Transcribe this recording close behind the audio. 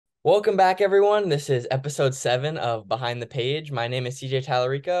Welcome back, everyone. This is episode 7 of Behind the Page. My name is CJ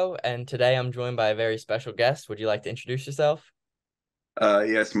Talarico, and today I'm joined by a very special guest. Would you like to introduce yourself?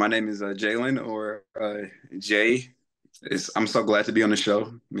 Yes, my name is Jalen or Jay. I'm so glad to be on the show.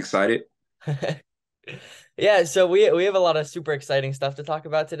 I'm excited. Yeah, so we have a lot of super exciting stuff to talk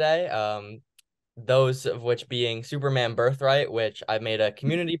about today. Those of which being Superman Birthright, which I made a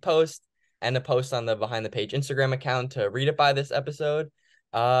community post and a post on the Behind the Page Instagram account to read it by this episode,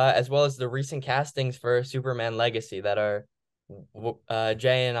 as well as the recent castings for Superman Legacy that are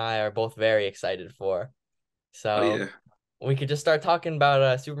Jay and I are both very excited for. Oh So yeah, we could just start talking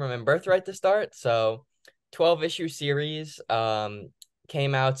about Superman Birthright to start. So 12 issue series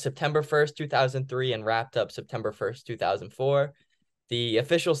came out September 1st, 2003 and wrapped up September 1st, 2004. The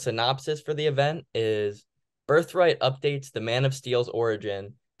official synopsis for the event is Birthright updates the Man of Steel's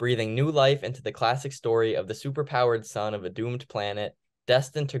origin, breathing new life into the classic story of the superpowered son of a doomed planet,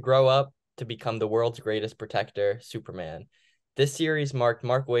 destined to grow up to become the world's greatest protector, Superman. This series marked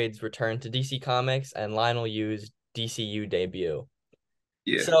Mark Waid's return to DC Comics and Lionel Yu's DCU debut.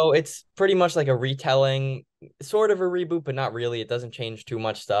 yeah, So it's pretty much like a retelling, sort of a reboot, but not really. It doesn't change too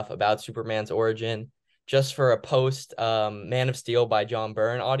much stuff about Superman's origin, just for a post Man of Steel by John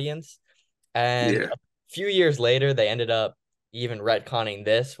Byrne audience. And yeah. a few years later, they ended up even retconning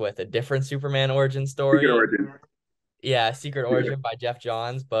this with a different Superman origin Secret story. origin. Yeah, Secret Yeah. Origin by Jeff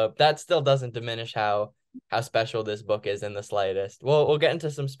Johns, but that still doesn't diminish how special this book is in the slightest. We'll get into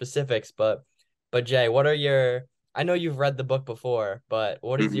some specifics, but Jay, what are your I know you've read the book before, but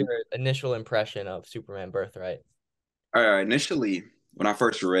what is your hmm initial impression of Superman Birthright? Initially, when I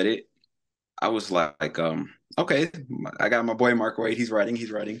first read it, I was okay, I got my boy Mark Waid. He's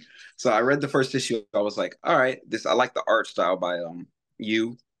writing. So I read the first issue. I was like, all right, this I like the art style by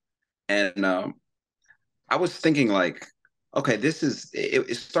you, and I was thinking like, okay,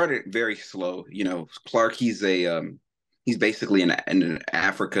 it started very slow. Clark, he's basically in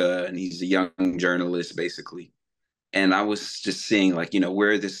Africa and he's a young journalist basically. And I was just seeing like,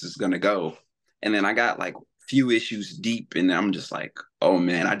 where this is gonna go. And then I got like few issues deep and I'm just like, oh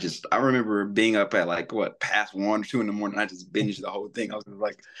man, I remember being up at like what past 1 or 2 in the morning. I just binged the whole thing. I was just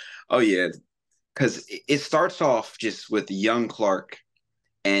like, oh yeah, because it starts off just with young Clark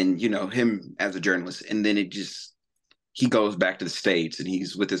and him as a journalist, and then he goes back to the States and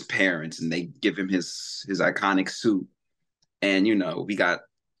he's with his parents and they give him his iconic suit. And we got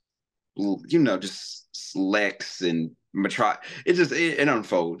just Lex and Matri. It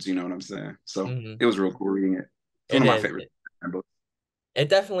unfolds, you know what I'm saying? So Hmm. it was real cool reading it. It's one It of my is. favorite books.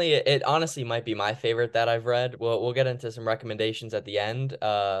 It honestly might be my favorite that I've read. We'll get into some recommendations at the end.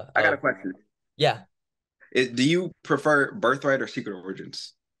 I got a Of question. Yeah, Do you prefer Birthright or Secret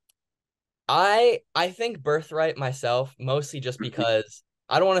Origins? I think Birthright myself, mostly just Mhm. because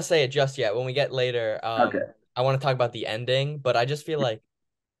I don't want to say it just yet. When we get later, Okay. I want to talk about the ending, but I just feel like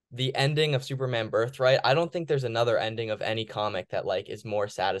the ending of Superman Birthright, I don't think there's another ending of any comic that like is more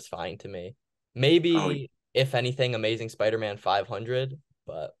satisfying to me. Oh, Maybe if anything, Amazing Spider-Man 500,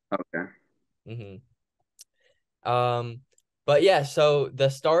 but okay. mhm. Um, but yeah, so the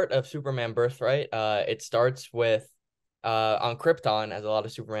start of Superman Birthright, it starts with on Krypton, as a lot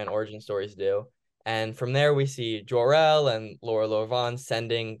of Superman origin stories do. And from there we see Jor-El and Laura Lorvan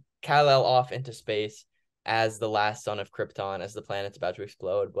sending Kal-El off into space as the last son of Krypton, as the planet's about to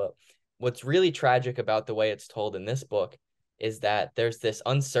explode. But what's really tragic about the way it's told in this book is that there's this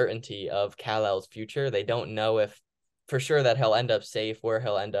uncertainty of Kal-El's future. They don't know if for sure that he'll end up safe, where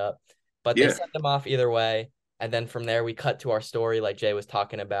he'll end up, but they Yeah. send him off either way. And then from there, we cut to our story, like Jay was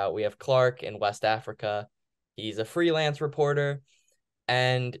talking about. We have Clark in West Africa. He's a freelance reporter.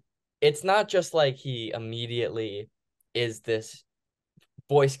 And it's not just like he immediately is this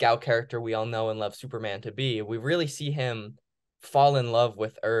Boy Scout character we all know and love Superman to be. We really see him fall in love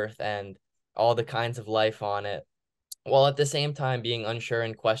with Earth and all the kinds of life on it, while at the same time being unsure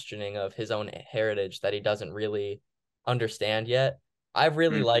and questioning of his own heritage that he doesn't really understand yet. I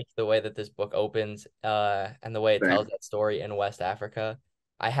really Mm, liked the way that this book opens, and the way it tells same. that story in West Africa.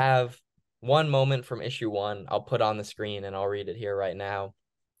 I have one moment from issue 1 I'll put on the screen and I'll read it here right now,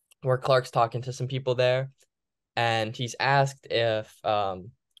 where Clark's talking to some people there, and he's asked if or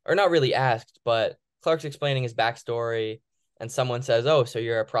not really asked, but Clark's explaining his backstory, and someone says, "Oh, so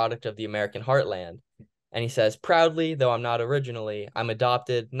you're a product of the American heartland." And he says, "Proudly, though I'm not originally, I'm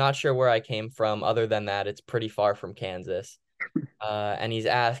adopted, not sure where I came from, other than that it's pretty far from Kansas." And he's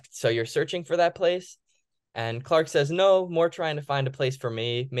asked, "So you're searching for that place?" And Clark says, "No, more trying to find a place for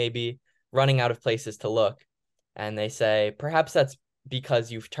me, maybe running out of places to look." And they say, "Perhaps that's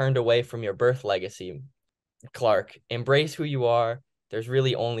because you've turned away from your birth legacy, Clark. Embrace who you are. There's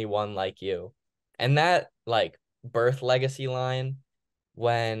really only one like you. And that like birth legacy line,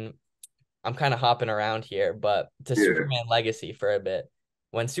 when I'm kind of hopping around here, but to Yeah. Superman Legacy for a bit.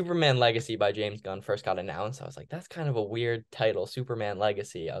 When Superman Legacy by James Gunn first got announced, I was like, that's kind of a weird title, Superman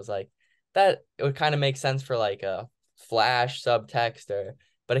Legacy. I was like, that it would kind of make sense for like a Flash subtext or,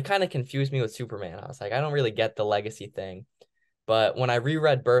 but it kind of confused me with Superman. I was like, I don't really get the legacy thing. But when I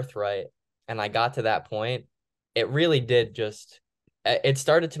reread Birthright and I got to that point, it really did just, it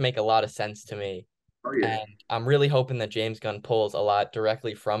started to make a lot of sense to me. Oh yeah. And I'm really hoping that James Gunn pulls a lot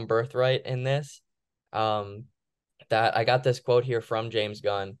directly from Birthright in this. Um, that I got this quote here from James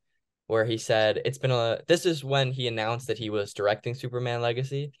Gunn where he said, this is when he announced that he was directing Superman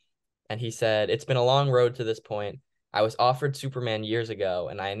Legacy. And he said, it's been a long road to this point. I was offered Superman years ago,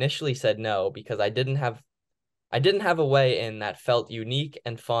 and I initially said no because I didn't have a way in that felt unique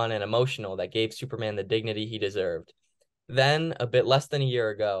and fun and emotional that gave Superman the dignity he deserved. Then, a bit less than a year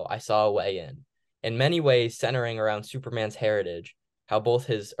ago, I saw a way in many ways centering around Superman's heritage, how both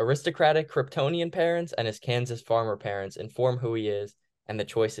his aristocratic Kryptonian parents and his Kansas farmer parents inform who he is and the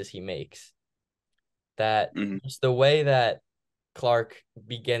choices he makes. That Hmm. just the way that Clark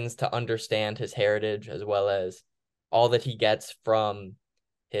begins to understand his heritage as well as all that he gets from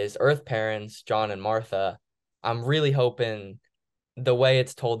his Earth parents, John and Martha. I'm really hoping the way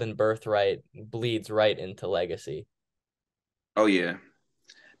it's told in Birthright bleeds right into Legacy. Oh yeah.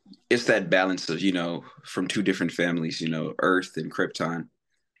 It's that balance of, from two different families, Earth and Krypton.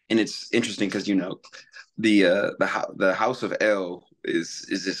 And it's interesting because, the House of El is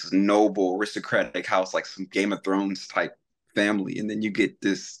this noble aristocratic house, like some Game of Thrones type family. And then you get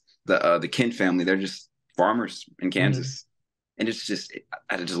the Kent family, they're just farmers in Mm-hmm. Kansas. And it's just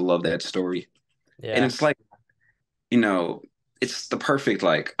I just love that story. And Yeah. it's like, you know, it's the perfect,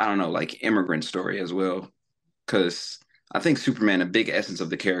 like, I don't know, like immigrant story as well. Because I think Superman, a big essence of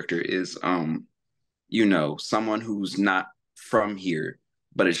the character is someone who's not from here,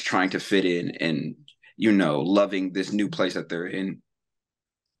 but is trying to fit in and, loving this new place that they're in.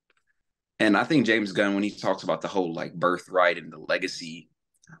 And I think James Gunn, when he talks about the whole like birthright and the legacy,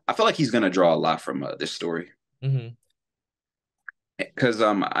 I feel like he's going to draw a lot from this story. Mm-hmm. Because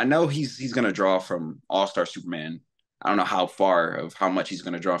I know he's going to draw from All Star Superman. I don't know how far of how much he's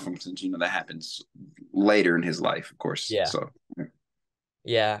going to draw from, since that happens later in his life, of course. Yeah. So,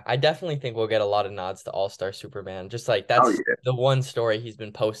 Yeah. I definitely think we'll get a lot of nods to All-Star Superman. Just like oh that's yeah, the one story he's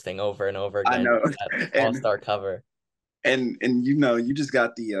been posting over and over I again, know. just that and All-Star cover. you just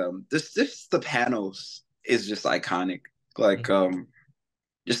got this the panels is just iconic. Like Mhm.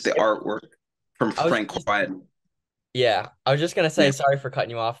 just the artwork from I was Frank just Quiet. Yeah, I was just gonna say Man, sorry for cutting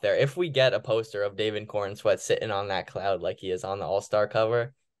you off there. If we get a poster of David Corenswet sitting on that cloud like he is on the All-Star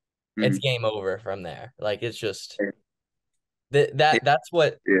cover, it's mhm. game over from there. Like it's just Yeah, that's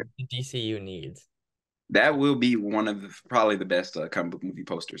what yeah. the DCU needs. That will be one of probably the best comic book movie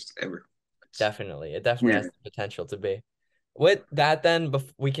posters ever. Definitely. It definitely Yeah. has the potential to be. With that, then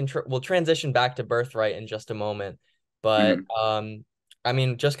we'll transition back to Birthright in just a moment. But Mhm. I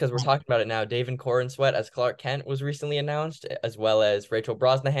mean, just because we're talking about it now, David Corenswet as Clark Kent was recently announced, as well as Rachel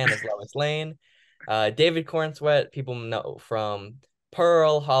Brosnahan as Lois Lane. David Corenswet, people know from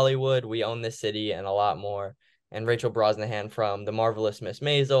Pearl, Hollywood, We Own This City, and a lot more. And Rachel Brosnahan from The Marvelous Miss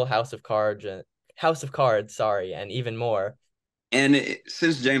Maisel, House of Cards, sorry, and even more. And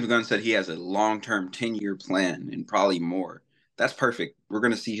since James Gunn said he has a long-term 10-year plan and probably more, that's perfect. We're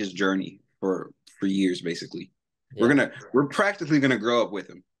gonna see his journey for years, basically. Yeah. We're practically gonna grow up with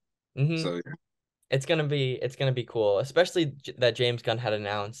him. hmm So it's gonna be cool, especially that James Gunn had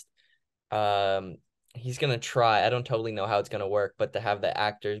announced um he's gonna try. I don't totally know how it's gonna work, but to have the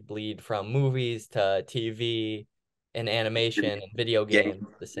actors bleed from movies to TV and animation and video yeah, games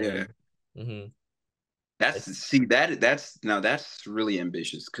the yeah. same. hmm That's It's see that that's now that's really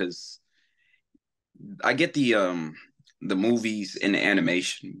ambitious because I get the movies and the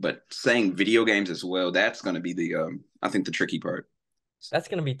animation, but saying video games as well, that's gonna be the I think the tricky part. that's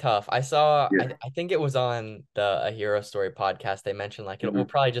gonna be tough. I saw Yeah. I think it was on the A Hero Story podcast. They mentioned like we'll Mhm.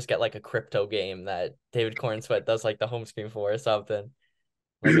 probably just get like a crypto game that David Cornsweet does like the home screen for or something.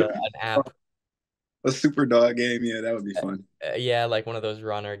 Like an app. A super dog game, yeah, that would be fun. Yeah, like one of those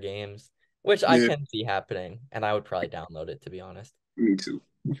runner games, which I Yeah, can see happening, and I would probably download it to be honest. me too.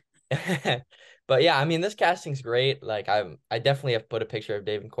 But yeah, I mean, this casting's great. Like I definitely have put a picture of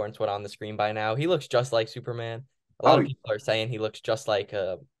David Cornsweet on the screen by now. He looks just like Superman. A lot Oh of people are saying he looks just like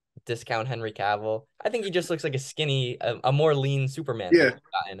a discount Henry Cavill. I think he just looks like a skinny, a more lean Superman than yeah, we've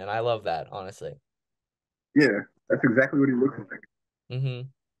gotten, and I love that, honestly. yeah, that's exactly what he looks like. hmm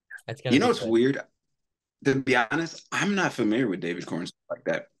It's gonna You know be what's good. weird? to be honest, I'm not familiar with David Corns like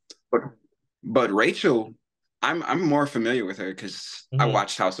that. But Rachel, I'm more familiar with her because I Hmm.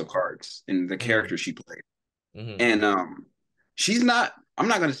 watched House of Cards and the Hmm. character she played. Hmm. And she's not. I'm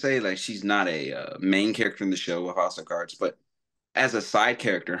not gonna say like she's not a main character in the show of House of Cards, but as a side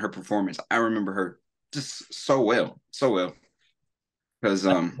character in her performance, I remember her just so well because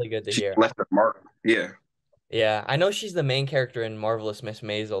That's really good to she hear. left a mark. Yeah. Yeah, I know she's the main character in Marvelous Miss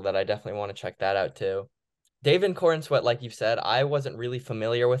Maisel that I definitely want to check that out too. David Corenswet, like you've said, I wasn't really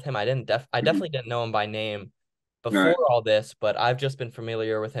familiar with him. I Mhm. definitely didn't know him by name All right. before all this, but I've just been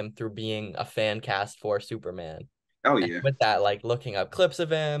familiar with him through being a fan cast for Superman. Oh And yeah. with that, like looking up clips of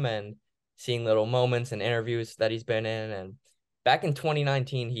him and seeing little moments and interviews that he's been in. And back in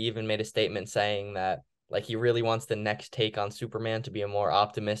 2019, he even made a statement saying that like he really wants the next take on Superman to be a more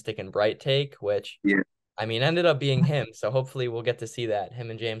optimistic and bright take, which Yeah. I mean ended up being him. So hopefully we'll get to see that.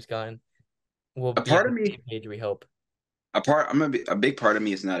 Him and James Gunn will A be part on of the me, same page, we hope. a big part of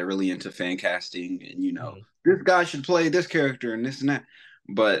me is not really into fan casting, and Mhm. this guy should play this character and this and that.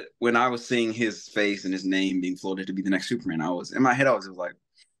 But when I was seeing his face and his name being floated to be the next Superman, I was in my head, I was just like,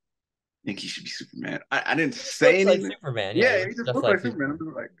 I think he should be Superman. I didn't He just say looks like anything. Superman. Yeah, he Yeah, he looks just just looked like like Superman. I'm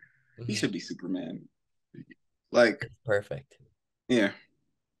Superman. just like, he Hmm. should be Superman. Like, It's perfect. yeah.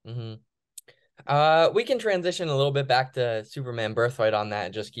 Hmm. We can transition a little bit back to Superman Birthright on that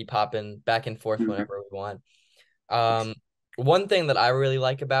and just keep hopping back and forth Mhm. whenever we want. Um, One thing that I really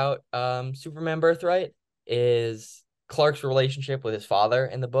like about Superman Birthright is Clark's relationship with his father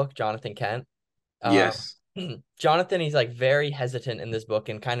in the book, Jonathan Kent. Um, Yes. Jonathan, he's like very hesitant in this book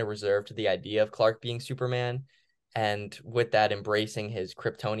and kind of reserved to the idea of Clark being Superman, and with that, embracing his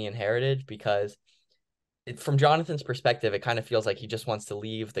Kryptonian heritage because from Jonathan's perspective, it kind of feels like he just wants to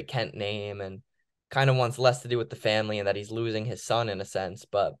leave the Kent name and kind of wants less to do with the family and that he's losing his son in a sense.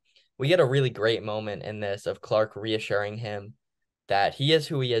 But we get a really great moment in this of Clark reassuring him that he is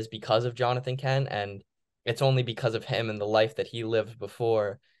who he is because of Jonathan Kent, and it's only because of him and the life that he lived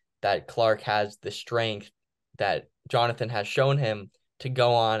before that Clark has the strength that Jonathan has shown him to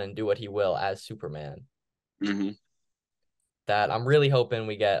go on and do what he will as Superman. Hmm. That I'm really hoping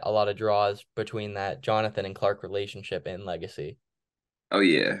we get a lot of draws between that Jonathan and Clark relationship in Legacy. Oh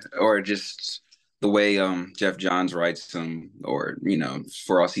yeah, or just the way Jeff Johns writes them, or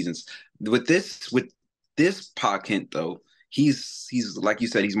for all seasons. With this Pa Kent though, he's like you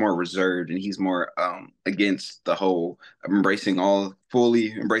said, he's more reserved and he's more against the whole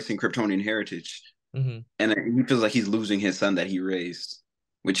fully embracing Kryptonian heritage, Hmm. and he feels like he's losing his son that he raised,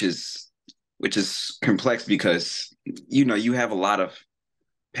 which is complex because you have a lot of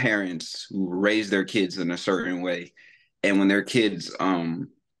parents who raise their kids in a certain way, and when their kids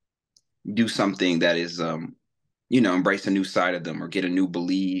do something that is embrace a new side of them or get a new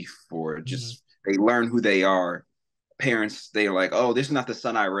belief or Hmm. just they learn who they are, parents they're like, oh, this is not the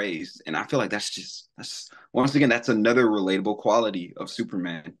son I raised. And I feel like that's once again that's another relatable quality of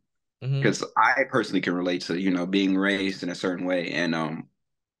Superman, Hmm. because I personally can relate to being raised in a certain way, and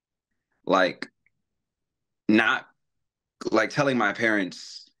like not like telling my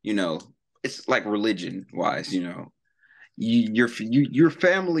parents, it's like religion wise, your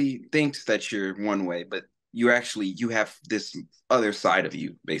family thinks that you're one way, but you have this other side of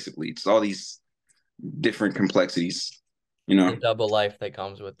you. Basically, it's all these different complexities. You The know? double life that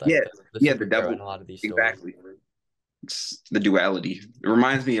comes with Yeah, like the yeah. The superhero devil, in a lot of these stories. exactly. It's the duality. It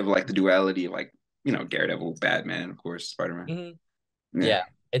reminds me of like the duality, of, like Daredevil, Batman, of course, Spider Man. Hmm. Yeah. Yeah,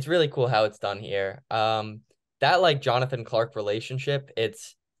 it's really cool how it's done here. That like Jonathan Clark relationship,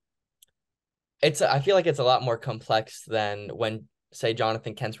 it's I feel like it's a lot more complex than when say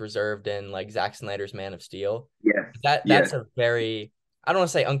Jonathan Kent's reserved in like Zack Snyder's Man of Steel. Yes. That's Yes. a very I don't want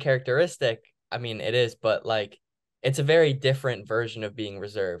to say uncharacteristic. I mean it is, but like it's a very different version of being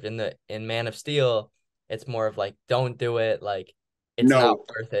reserved. In Man of Steel, it's more of like don't do it, like it's not No.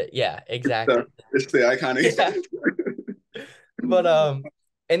 worth it. Yeah, It's the exactly. it's the iconic. Yeah. But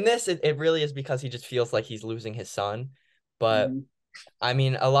in this it really is because he just feels like he's losing his son. But Mhm. I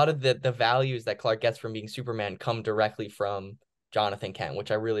mean, a lot of the values that Clark gets from being Superman come directly from Jonathan Kent,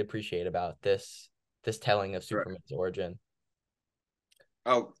 which I really appreciate about this telling of Right. Superman's origin.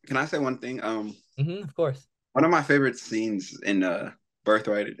 Oh, can I say one thing? Of course. One of my favorite scenes in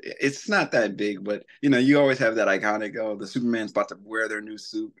Birthright. It's not that big, but you always have that iconic. Oh, the Superman's about to wear their new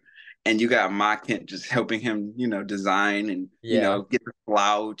suit, and you got Ma Kent just helping him, design and Yeah, get the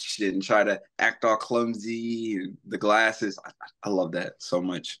slouch and try to act all clumsy and the glasses. I love that so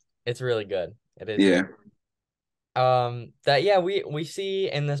much. it's really good. It is really Yeah. that yeah, we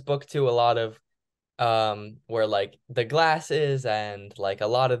see in this book too a lot of where like the glasses and like a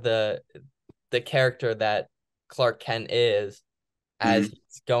lot of the character that Clark Kent is as Hmm.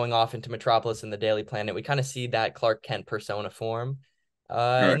 he's going off into Metropolis and the Daily Planet. We kind of see that Clark Kent persona form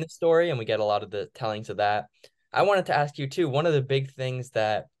All in right. the story, and we get a lot of the tellings of that. I wanted to ask you too, one of the big things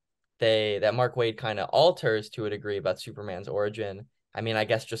that Mark Waid kind of alters to a degree about Superman's origin. I mean, I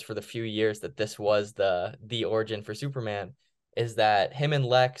guess just for the few years that this was the origin for Superman, is that him and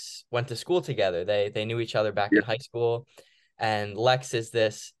Lex went to school together. They knew each other back Yeah. in high school, and Lex is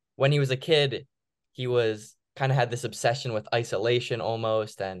this when he was a kid, he was kind of had this obsession with isolation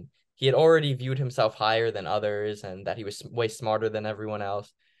almost, and he had already viewed himself higher than others and that he was way smarter than everyone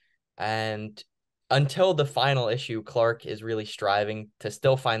else. And until the final issue, Clark is really striving to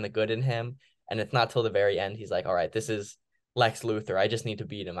still find the good in him. And it's not till the very end he's like, all right, this is Lex Luthor. I just need to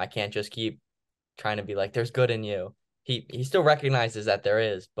beat him. I can't just keep trying to be like, there's good in you. He still recognizes that there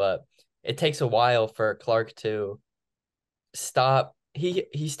is, but it takes a while for Clark to stop.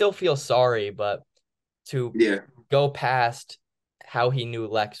 He still feels sorry, but to Yeah. go past how he knew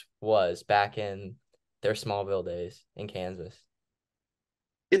Lex was back in their Smallville days in Kansas.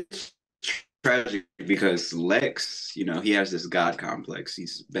 It's tragic because Lex, he has this God complex.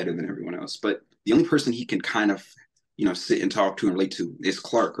 He's better than everyone else. But the only person he can kind of, sit and talk to and relate to is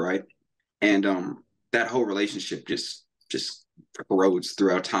Clark, right? And that whole relationship just corrodes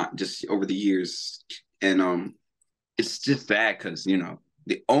throughout time, just over the years. And it's just bad because,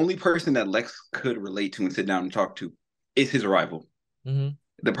 the only person that Lex could relate to and sit down and talk to is his rival. Mm-hmm.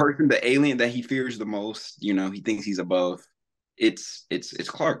 The person, the alien that he fears the most, he thinks he's above. It's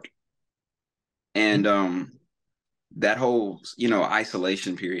Clark. And that whole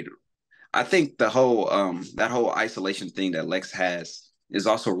isolation period, I think the whole that whole isolation thing that Lex has is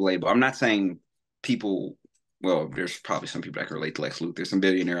also relatable. I'm not saying people, well, there's probably some people that can relate to Lex Luthor, some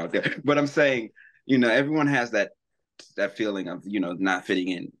billionaire out there, but I'm saying everyone has that feeling of not fitting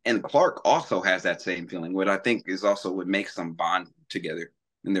in, and Clark also has that same feeling, what I think is also what makes them bond together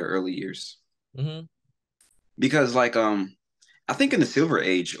in their early years. Mm-hmm. Because I think in the Silver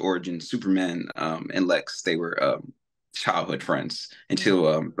Age origin, Superman and Lex, they were childhood friends Mm-hmm.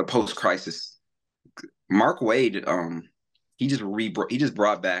 until the post-crisis. Mark Waid, he just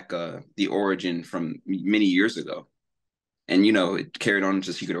brought back the origin from many years ago, and it carried on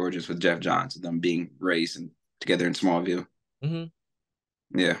to Secret Origins with Jeff Johns, them being raised and together in Smallville.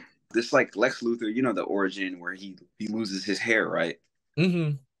 Mm-hmm. Yeah, this like Lex Luthor, the origin where he loses his hair, right?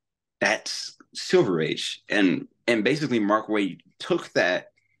 Mm-hmm. That's Silver Age, and basically Mark Waid took that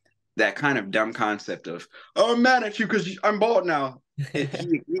kind of dumb concept of, oh, I'm mad at you because I'm bald now. He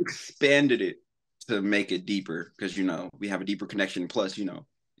expanded it to make it deeper because we have a deeper connection. Plus,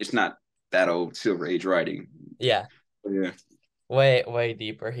 it's not that old Silver Age writing. Yeah, Yeah, way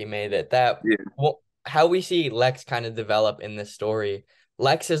deeper. He made it that. yeah, Well, how we see Lex kind of develop in this story.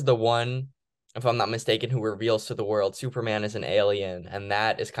 Lex is the one, if I'm not mistaken, who reveals to the world Superman is an alien, and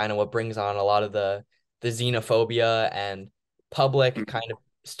that is kind of what brings on a lot of the xenophobia and public kind of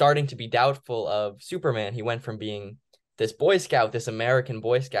starting to be doubtful of Superman. He went from being this Boy Scout, this American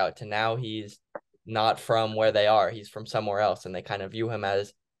Boy Scout, to now he's not from where they are. He's from somewhere else, and they kind of view him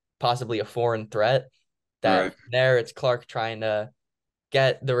as possibly a foreign threat. That right. there it's Clark trying to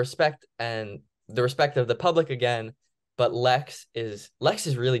get the respect of the public again, but Lex is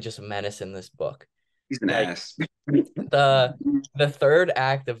really just a menace in this book. He's an Like ass. the the third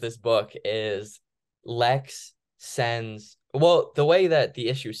act of this book is Lex sends well, the way that the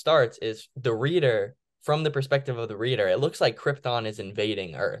issue starts is the reader, from the perspective of the reader, it looks like Krypton is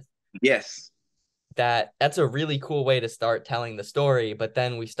invading Earth. Yes, That's a really cool way to start telling the story, but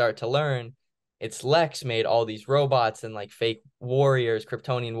then we start to learn it's Lex made all these robots and like fake warriors,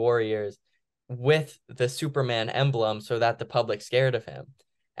 Kryptonian warriors with the Superman emblem so that the public's scared of him.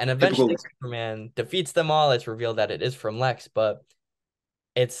 And eventually typical. Superman defeats them all. It's revealed that it is from Lex, but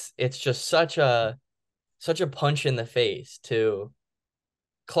it's just such a punch in the face to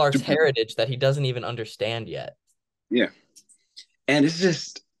Clark's Super, heritage that he doesn't even understand yet. yeah, and it's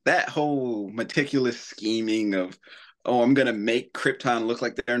just that whole meticulous scheming of, oh, I'm gonna make Krypton look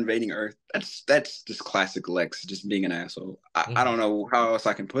like they're invading Earth. That's just classic Lex, just being an asshole. I Mhm. don't know how else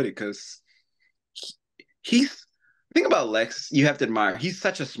I can put it because he's think about Lex, you have to admire. He's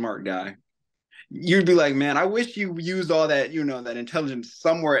such a smart guy. You'd be like, man, I wish you used all that, that intelligence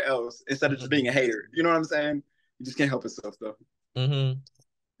somewhere else instead of just being Mhm. a hater. You know what I'm saying? You just can't help yourself though. Mhm.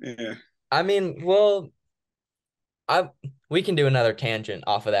 Yeah. I mean, well, I we can do another tangent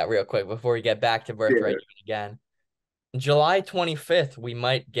off of that real quick before we get back to Birthright Yeah. again. July 25th, we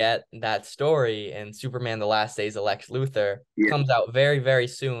might get that story in Superman The Last Days of Lex Luthor. Yeah. Comes out very, very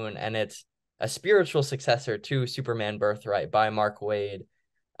soon, and it's a spiritual successor to Superman Birthright by Mark Waid.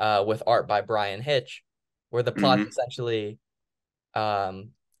 with art by Brian Hitch, where the plot's Hmm. essentially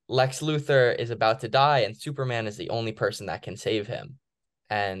um, Lex Luthor is about to die, and Superman is the only person that can save him.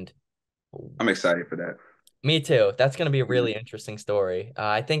 And I'm excited for that. me too. That's going to be a Mhm. really interesting story.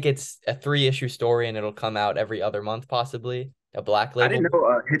 I think it's a 3 issue story, and it'll come out every other month, possibly a Black I Label didn't book.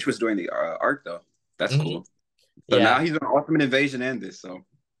 know Hitch was doing the art though. That's Hmm. cool. So now Yeah. he's on Ultimate Invasion and this. So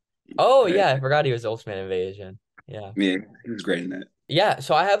Oh hey, yeah, I forgot he was Ultimate Invasion. Yeah. yeah, he was great in that. Yeah.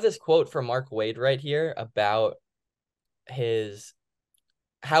 So I have this quote from Mark Waid right here about his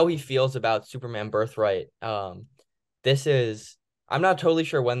how he feels about Superman Birthright. This is I'm not totally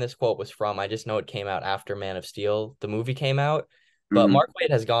sure when this quote was from. I just know it came out after Man of Steel, the movie came out. But Hmm. Mark Waid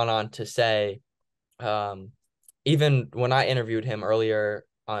has gone on to say, um, even when I interviewed him earlier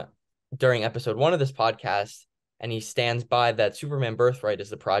during episode 1 of this podcast, and he stands by that Superman Birthright is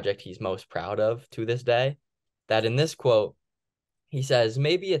the project he's most proud of to this day. That in this quote, he says,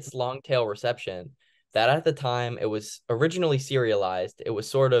 maybe it's long tail reception, that at the time it was originally serialized, it was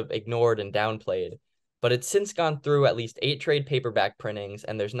sort of ignored and downplayed, but it's since gone through at least 8 trade paperback printings,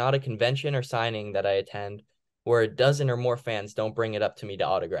 and there's not a convention or signing that I attend where a dozen or more fans don't bring it up to me to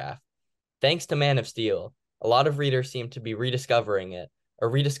autograph. Thanks to Man of Steel, a lot of readers seem to be rediscovering it, or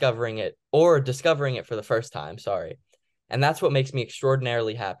discovering it for the first time, sorry. And that's what makes me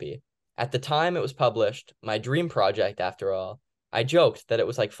extraordinarily happy. At the time it was published, my dream project after all, I joked that it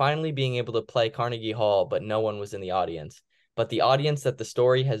was like finally being able to play Carnegie Hall, but no one was in the audience. But the audience that the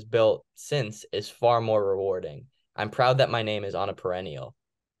story has built since is far more rewarding. I'm proud that my name is on a perennial.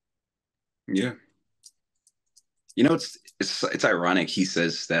 Yeah, you know it's ironic he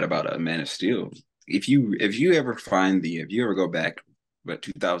says that about a Man of Steel. If you ever find the if you ever go back, but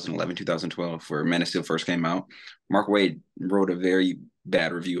 2011 2012 where Man of Steel first came out, Mark Waid wrote a very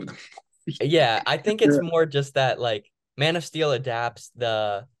bad review of the Yeah, I think it's movie. more just that like Man of Steel adapts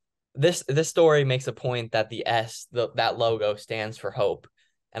the this story makes a point that the S that logo stands for hope.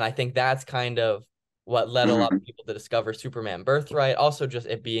 And I think that's kind of what led a lot of Mhm. people to discover Superman Birthright. Also just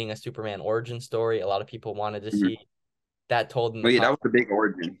it being a Superman origin story. A lot of people wanted to see Mhm. that told in the But yeah, that comic. was the big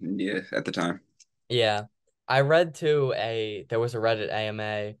origin. Yeah, at the time. Yeah. I read too there was a Reddit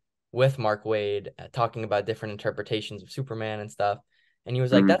AMA with Mark Waid talking about different interpretations of Superman and stuff. And he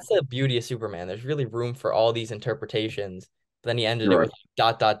was like, Mhm. that's the beauty of Superman. There's really room for all these interpretations. But then he ended it Right. with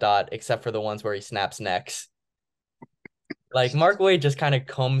dot dot dot, except for the ones where he snaps necks. Like Mark Waid just kind of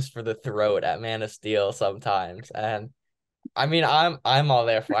comes for the throat at Man of Steel sometimes. And I mean I'm all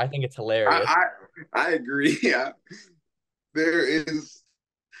there for it. I think it's hilarious. I I agree. Yeah, there is.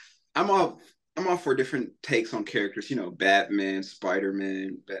 I'm all I'm all for different takes on characters. You know, Batman,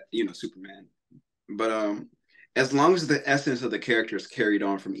 Spider-Man, Superman. But as long as the essence of the character is carried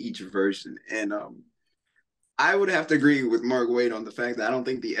on from each version, and I would have to agree with Mark Waid on the fact that I don't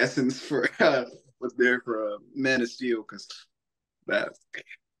think the essence for was there for Man of Steel because that Not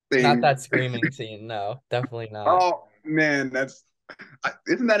thing. that screaming scene, no, definitely not. Oh man,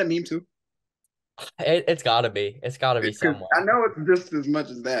 isn't that a meme too? It's gotta be. It's gotta be Because somewhere. I know it's just as much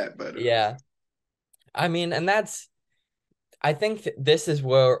as that, but Yeah. I mean, and that's I think this is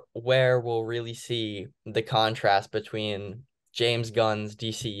where we'll really see the contrast between James Gunn's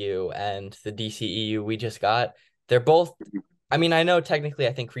DCU and the DCEU we just got. They're both I mean, I know technically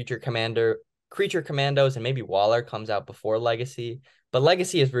I think Creature Commandos and maybe Waller comes out before Legacy, but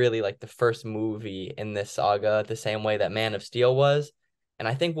Legacy is really like the first movie in this saga, the same way that Man of Steel was. And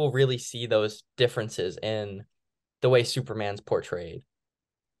I think we'll really see those differences in the way Superman's portrayed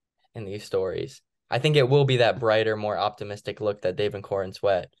in these stories. I think it will be that brighter, more optimistic look that David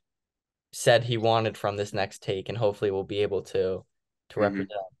Corenswet said he wanted from this next take, and hopefully we'll be able to mhm.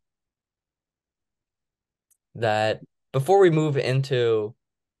 represent that. Before we move into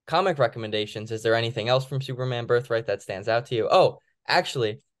comic recommendations, is there anything else from Superman Birthright that stands out to you? Oh,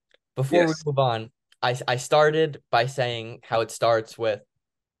 actually, before we Yes. move on, I started by saying how it starts with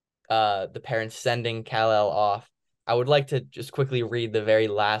the parents sending Kal-El off. I would like to just quickly read the very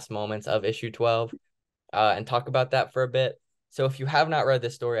last moments of issue 12 and talk about that for a bit. So if you have not read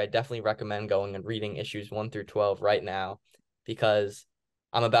this story, I definitely recommend going and reading issues 1 through 12 right now because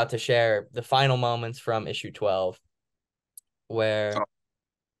I'm about to share the final moments from issue 12 Oh, where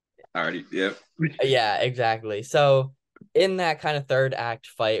already. Yep. yeah, exactly. So in that kind of third act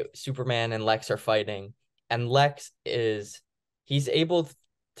fight, Superman and Lex are fighting, and he's able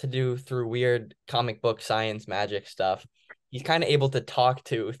to do through weird comic book science magic stuff. He's kind of able to talk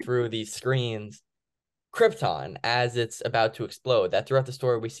to through these screens Krypton as it's about to explode. That throughout the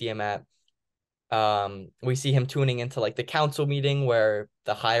story we see him tuning into like the council meeting where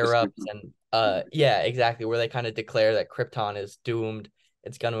the higher ups and yeah, exactly, where they kind of declare that Krypton is doomed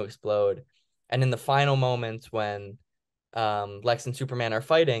it's going to explode. And in the final moments when Lex and Superman are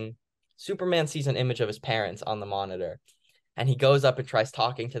fighting, Superman sees an image of his parents on the monitor, and he goes up and tries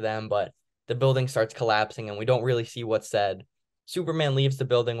talking to them, but the building starts collapsing and we don't really see what's said. Superman leaves the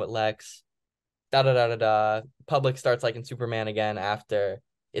building with Lex. Da da da da da. Public starts liking Superman again after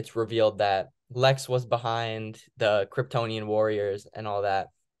it's revealed that Lex was behind the Kryptonian warriors and all that.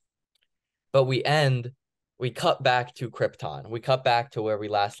 But we cut back to Krypton. We cut back to where we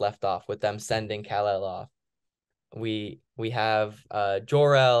last left off with them sending Kal-El off. We have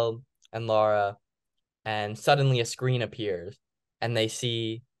Jor-El and Lara, and suddenly a screen appears, and they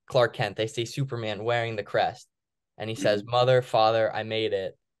see Clark Kent. They see Superman wearing the crest, and he says, Mhm. "Mother, Father, I made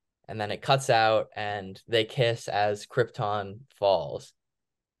it." And then it cuts out, and they kiss as Krypton falls.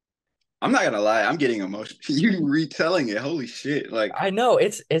 I'm not gonna lie, I'm getting emotional. You retelling it, holy shit! Like, I know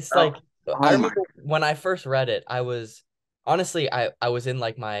it's oh, like I oh my, remember when I first read it, I was honestly I was in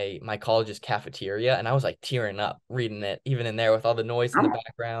like my college's cafeteria and I was like tearing up reading it, even in there with all the noise in the I'm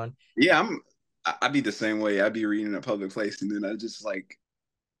background. yeah, I'd be the same way. I'd be reading in a public place, and then I just like,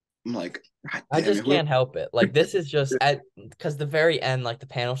 I'm like, God I damn it, just whoever. can't help it. Like this is just at because the very end, like the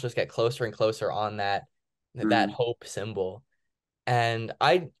panels just get closer and closer on that Mhm. hope symbol. And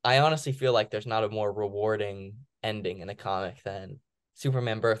I honestly feel like there's not a more rewarding ending in a comic than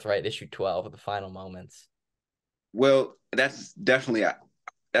Superman Birthright issue 12 of the final moments. Well, that's definitely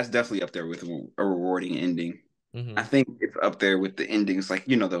up there with a rewarding ending. I Hmm. think it's up there with the endings, like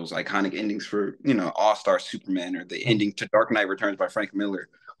those iconic endings for All Star Superman or the ending to Dark Knight Returns by Frank Miller,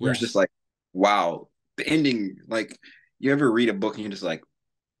 where it's Yeah. just like, wow, the ending. Like, you ever read a book and you're just like,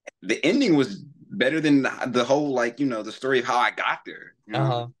 the ending was better than the whole, like, the story of how I got there.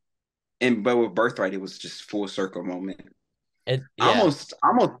 Uh-huh. And but with Birthright, it was just full circle moment. Yeah. I almost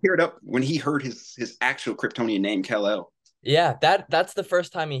teared up when he heard his actual Kryptonian name, Kal-El. Yeah, that's the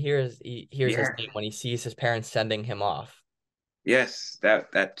first time he hears his Yeah. name when he sees his parents sending him off. Yes,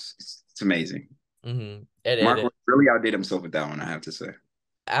 that's it's amazing. It Mark is. really outdid himself with that one, I have to say.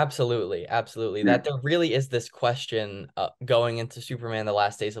 Absolutely, absolutely. Yeah. That there really is this question going into Superman: The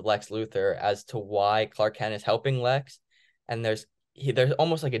Last Days of Lex Luthor as to why Clark Kent is helping Lex, and there's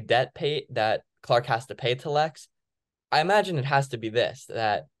almost like a debt pay that Clark has to pay to Lex. I imagine it has to be this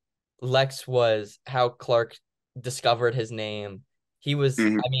that Lex was how Clark discovered his name. He was,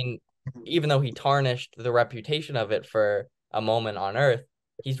 Mhm. I mean, even though he tarnished the reputation of it for a moment on Earth,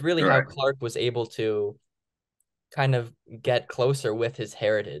 he's really how Right. Clark was able to kind of get closer with his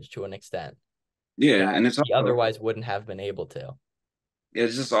heritage to an extent Yeah, that and it's he also otherwise wouldn't have been able to.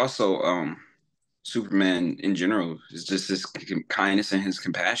 it's just also Superman in general is just his kindness and his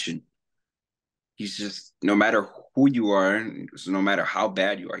compassion. He's just, no matter who you are, so no matter how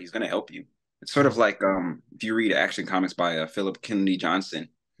bad you are, he's gonna help you. It's sort of Mhm. like if you read Action Comics by Philip Kennedy Johnson,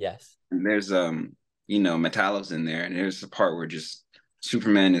 Yes. and there's Metallo's in there, and there's a part where just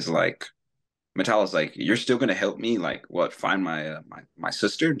Superman is like, Metallo's like, "You're still gonna help me, like, what, find my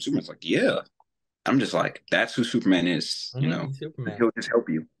sister?" And Superman's like, "Yeah." I'm just like, that's who Superman is, He's Superman. He'll just help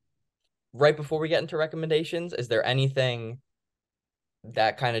you. Right before we get into recommendations, is there anything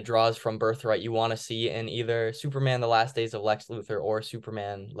that kind of draws from Birthright you want to see in either Superman: The Last Days of Lex Luthor or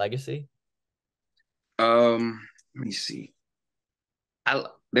Superman Legacy? Let me see.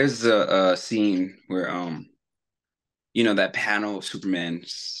 There's a scene where that panel of Superman,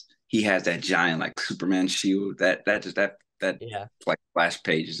 he has that giant like Superman shield. That Yeah. like splash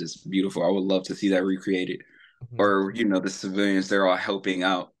page is just beautiful. I would love to see that recreated. Hmm. Or the civilians, they're all helping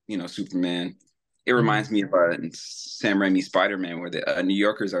out, Superman. It Hmm. reminds me of Sam Raimi Spider-Man, where the New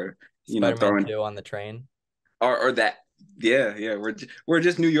Yorkers are, Spider-Man throwing 2 on the train. or that. Yeah, we're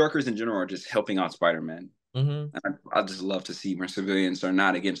just New Yorkers in general are just helping out Spider-Man. Hmm. And I just love to see where civilians are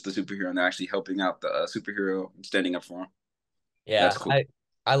not against the superhero and they're actually helping out the superhero and standing up for him. That's Yeah, cool.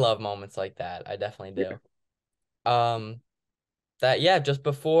 I love moments like that. I definitely Yeah. do. Um, that yeah, just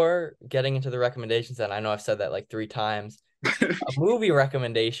before getting into the recommendations, and I know I've said that like three times, a movie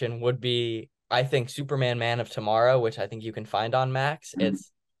recommendation would be, I think, Superman Man of Tomorrow, which I think you can find on Max.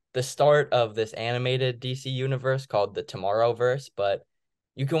 It's the start of this animated DC universe called the Tomorrowverse, but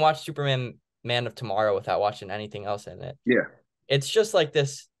you can watch Superman Man of Tomorrow without watching anything else in it. Yeah. It's just like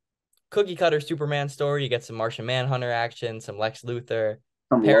this cookie cutter Superman story. You get some Martian Manhunter action, some Lex Luthor,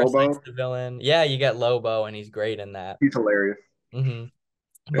 Some Parasite's Lobo. the villain. Yeah, you get Lobo, and he's great in that. He's hilarious. Hmm.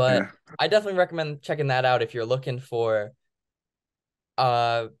 But Yeah. I definitely recommend checking that out if you're looking for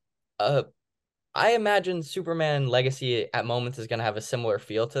uh a I imagine Superman Legacy at moments is going to have a similar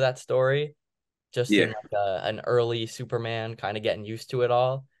feel to that story, just in Yeah. like an early Superman kind of getting used to it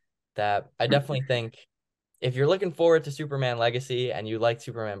all. That I definitely think if you're looking forward to Superman Legacy and you like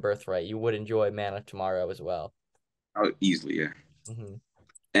Superman Birthright, you would enjoy Man of Tomorrow as well. Oh, easily, yeah. Hmm.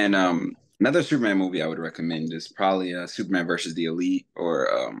 And another Superman movie I would recommend is probably Superman versus the Elite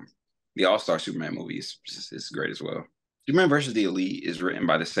or the All Star Superman movie is great as well. Superman versus the Elite is written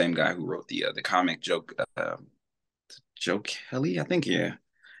by the same guy who wrote the comic Joe Kelly, I think, yeah.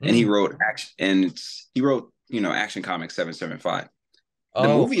 And he Hmm. wrote action, and he wrote Action Comics 775. The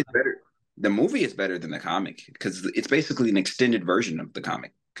Oh, movie is better. The movie is better than the comic because it's basically an extended version of the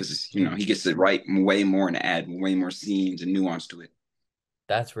comic because mhm. he gets to write way more and add way more scenes and nuance to it.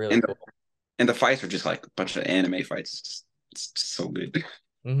 That's really And cool. the fights are just like a bunch of anime fights. It's just so good.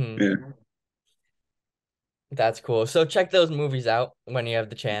 Hmm. Yeah. That's cool. So check those movies out when you have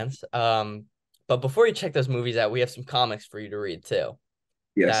the chance. But before you check those movies out, we have some comics for you to read too.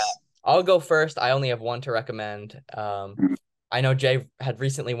 That Yes. I'll go first. I only have one to recommend. I know Jay had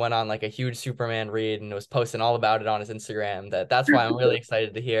recently went on like a huge Superman read and was posting all about it on his Instagram. That's why I'm really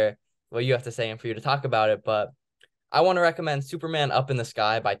excited to hear what you have to say and for you to talk about it. But I want to recommend Superman Up in the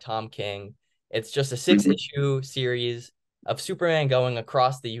Sky by Tom King. It's just a six Mhm. issue series of Superman going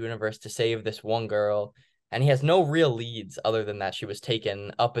across the universe to save this one girl. And he has no real leads other than that she was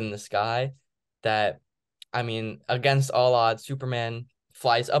taken up in the sky. That, I mean, against all odds, Superman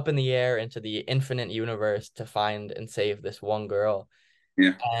flies up in the air into the infinite universe to find and save this one girl.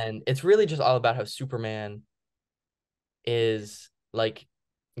 Yeah. And it's really just all about how Superman is like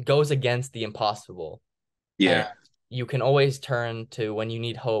goes against the impossible, and Yeah. you can always turn to when you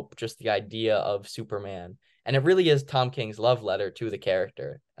need hope just the idea of Superman. And it really is Tom King's love letter to the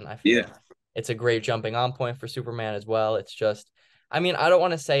character, and I feel Yeah. it's a great jumping on point for Superman as well. It's just, I mean, I don't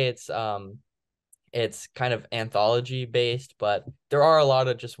want to say it's kind of anthology based, but there are a lot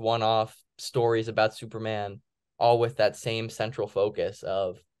of just one-off stories about Superman, all with that same central focus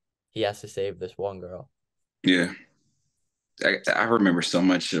of he has to save this one girl. Yeah. I remember so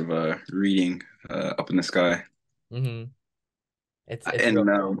much of reading Up in the Sky. Hmm. It's real And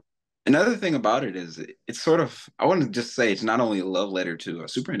cool. another thing about it is it's sort of, I want to just say it's not only a love letter to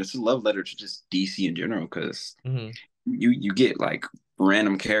Superman, it's a love letter to just DC in general because Hmm. you get like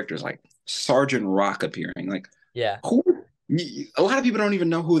random characters like Sergeant Rock appearing. Like Yeah, who a lot of people don't even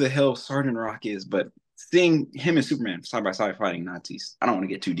know who the hell Sergeant Rock is, but seeing him and Superman side by side fighting Nazis, I don't want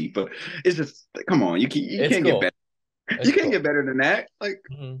to get too deep, but it's just come on, you it's can't get cool. better. You It's can't cool. get better than that. Like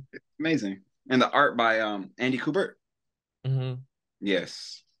Hmm. amazing. And the art by Andy Kubert. Hmm.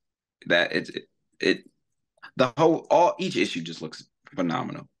 Yes. That it the whole all each issue just looks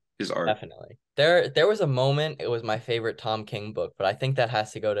phenomenal. His art. Definitely. There was a moment, it was my favorite Tom King book, but I think that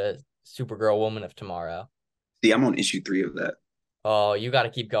has to go to Supergirl Woman of Tomorrow. See, I'm on issue 3 of that. Oh, you got to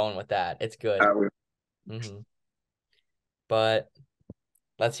keep going with that. It's good. I would- Hmm. But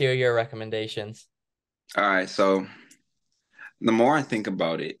let's hear your recommendations. all right, so the more I think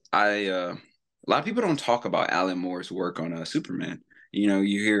about it, a lot of people don't talk about Alan Moore's work on Superman. You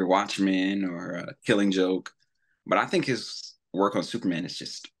hear Watchmen or Killing Joke, but I think his work on Superman is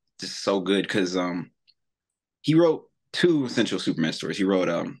just so good because he wrote two essential Superman stories. He wrote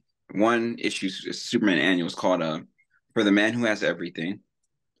one issue Superman annual is called For the Man Who Has Everything,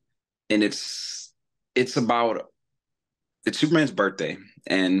 and it's about it's Superman's birthday,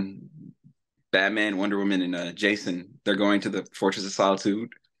 and Batman, Wonder Woman, and Jason they're going to the Fortress of Solitude,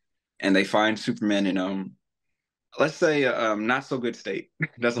 and they find Superman in let's say not so good state.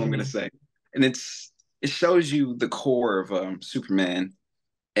 That's what I'm gonna Hmm. say, and it shows you the core of Superman,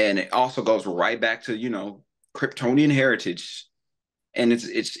 and it also goes right back to Kryptonian heritage, and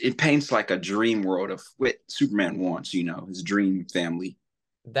it paints like a dream world of what Superman wants, his dream family.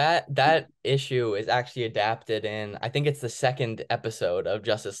 That issue is actually adapted in, I think it's the second episode of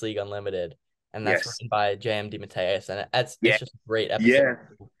Justice League Unlimited, and that's Yes. written by J.M. DeMatteis, and it's Yeah. just a great episode. Yeah.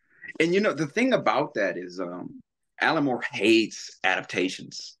 And the thing about that is Alan Moore hates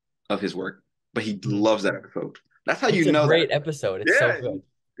adaptations of his work, but he Mhm. loves that episode. That's how you It's a know that. great episode. It's so Yeah. good.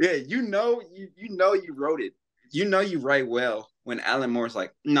 Yeah, you wrote it. You know you write well when Alan Moore's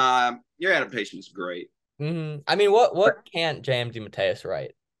like, "Nah, your adaptation is great." I mean, what can't J.M. DeMatteis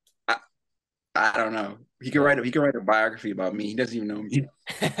write? I, I don't know. Yeah. He can write a biography about me. He doesn't even know me.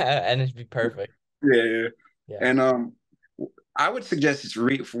 And it'd be perfect. Yeah, yeah. Yeah. And I would suggest it's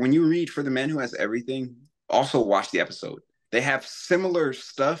read when you read For the Man Who Has Everything, also watch the episode. They have similar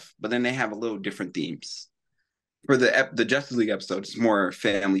stuff, but then they have a little different themes. For the Justice League episode, it's more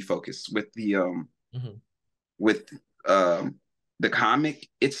family focused. Hmm. With the comic,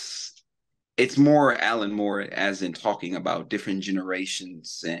 it's more Alan Moore as in talking about different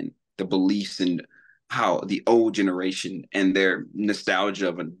generations and the beliefs and how the old generation and their nostalgia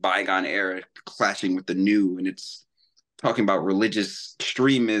of a bygone era clashing with the new, and it's talking about religious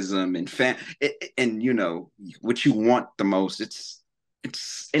extremism and and what you want the most.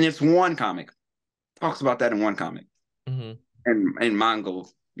 It's one comic talks about that in one comic, Hmm. and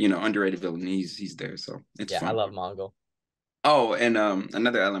Mongol, underrated villain. He's there, so it's Yeah, I fun. love Mongol. Oh, and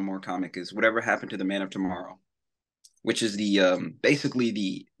another Alan Moore comic is Whatever Happened to the Man of Tomorrow, which is the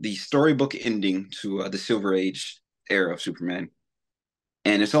basically the storybook ending to the Silver Age era of Superman,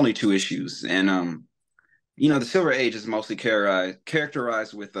 and it's only two issues. And the Silver Age is mostly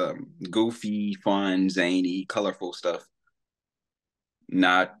characterized with goofy, fun, zany, colorful stuff.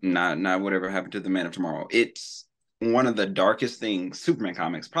 Not Whatever Happened to the Man of Tomorrow. It's one of the darkest things, Superman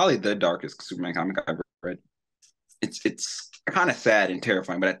comics, probably the darkest Superman comic I've ever read. It's kind of sad and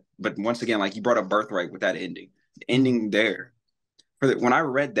terrifying, but once again, like you brought up Birthright with that ending. The Hmm. ending there. When I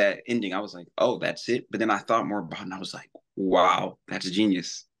read that ending, I was like, oh, that's it. But then I thought more about it and I was like, wow, that's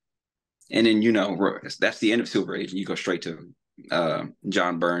genius. And then, that's the end of Silver Age, and you go straight to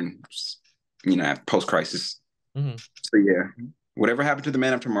John Byrne's, post crisis. Hmm. So yeah, Whatever Happened to the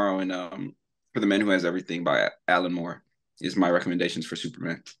Man of Tomorrow and For the Man Who Has Everything by Alan Moore is my recommendations for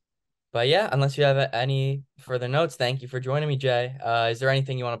Superman. But yeah, unless you have any further notes, thank you for joining me, Jay. Is there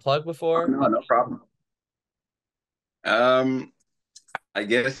anything you want to plug Oh, before? no, no problem. Um, I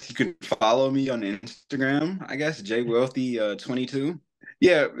guess you can follow me on Instagram. I guess jwealthy 22.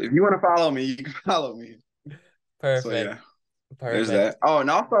 Yeah, if you want to follow me, you can follow me. So Perfect. yeah, there's Perfect. that. Oh, and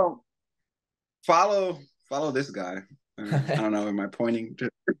also follow follow this guy. I don't know. Am I pointing to?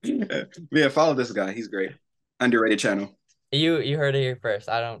 Yeah, follow this guy. He's great. Underrated channel. You heard it here first.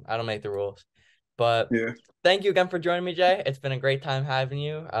 I don't make the rules. But Yeah. thank you again for joining me, Jay. It's been a great time having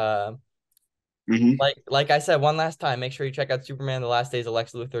you. Hmm. Like I said one last time, make sure you check out Superman: The Last Days of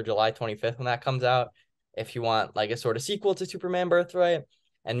Lex Luthor, July 25th when that comes out. If you want like a sort of sequel to Superman Birthright,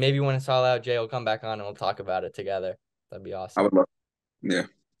 and maybe when it's all out, Jay will come back on and we'll talk about it together. That'd be I awesome. would love. Yeah.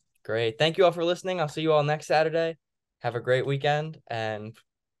 Great. Thank you all for listening. I'll see you all next Saturday. Have a great weekend and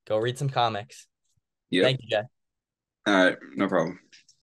go read some comics. Yep. Thank you, Jay. All right. No problem.